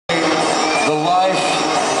the life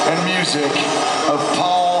and music of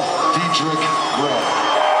Paul Diedrich Gray.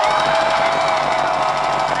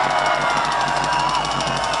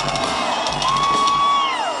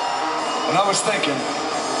 And I was thinking,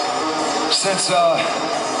 since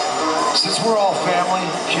we're all family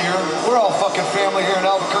here, we're all fucking family here in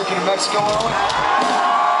Albuquerque, New Mexico, aren't we?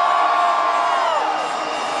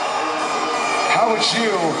 How would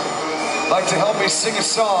you like to help me sing a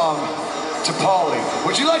song to Paulie?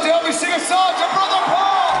 Would you like to help me sing a song to Brother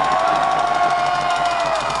Paul?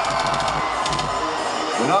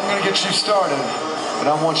 Then I'm gonna get you started, and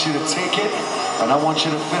I want you to take it, and I want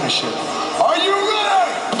you to finish it. Are you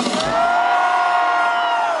ready?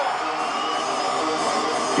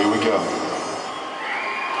 Here we go.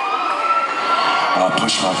 I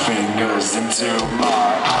push my fingers into my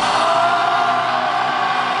eyes.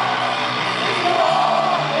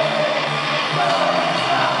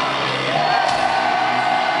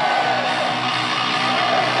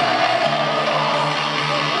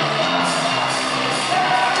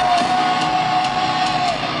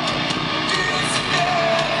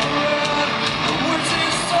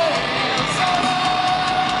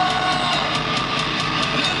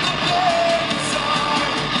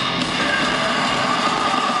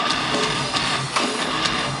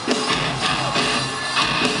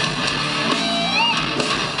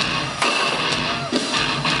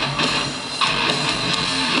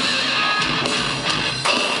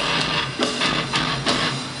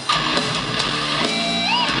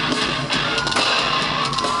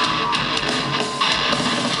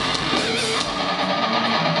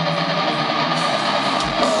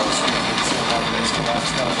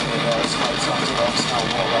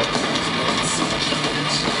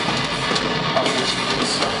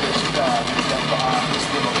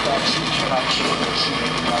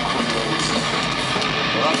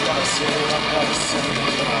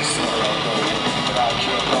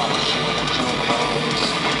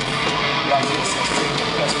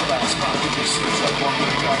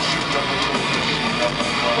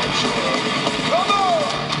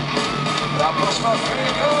 I push my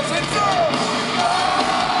fingers into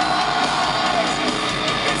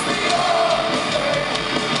it's the only thing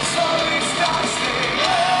slowly starts singing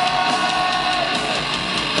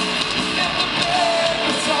in the bed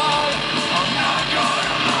beside I'm not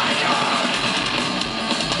gonna make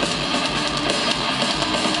it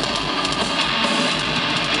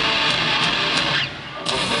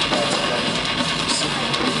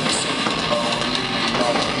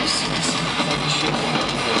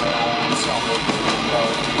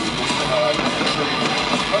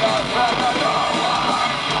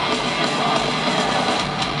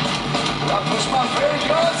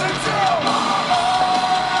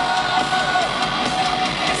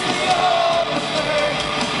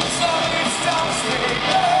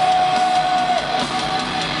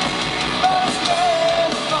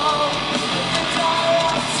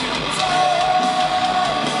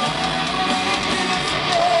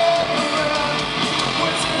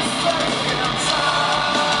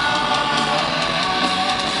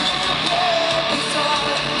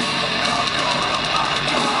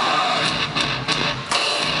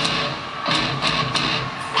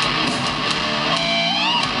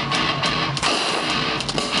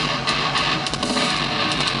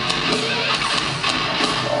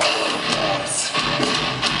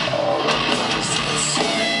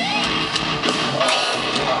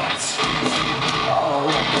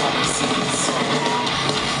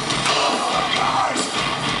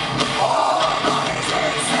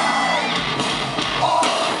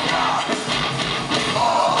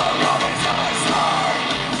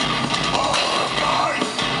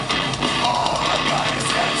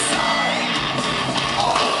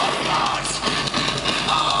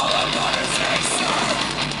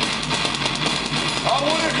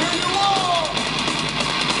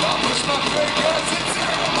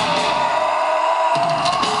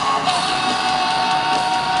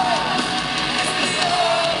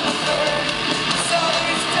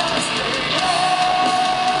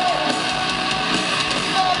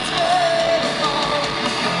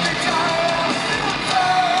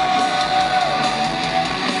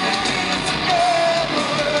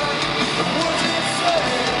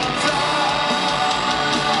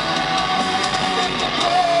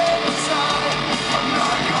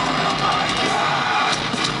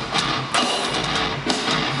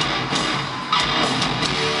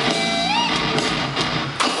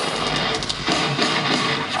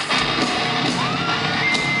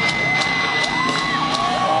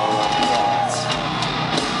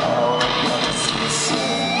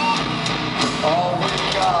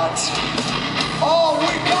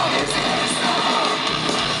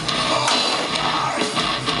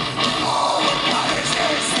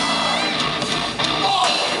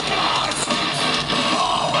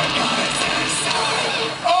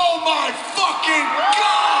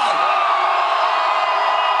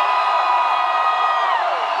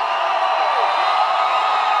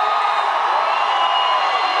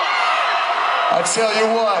I tell you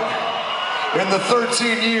what, in the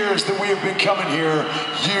 13 years that we have been coming here,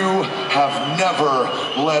 you have never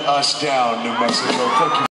let us down, New Mexico. Thank you.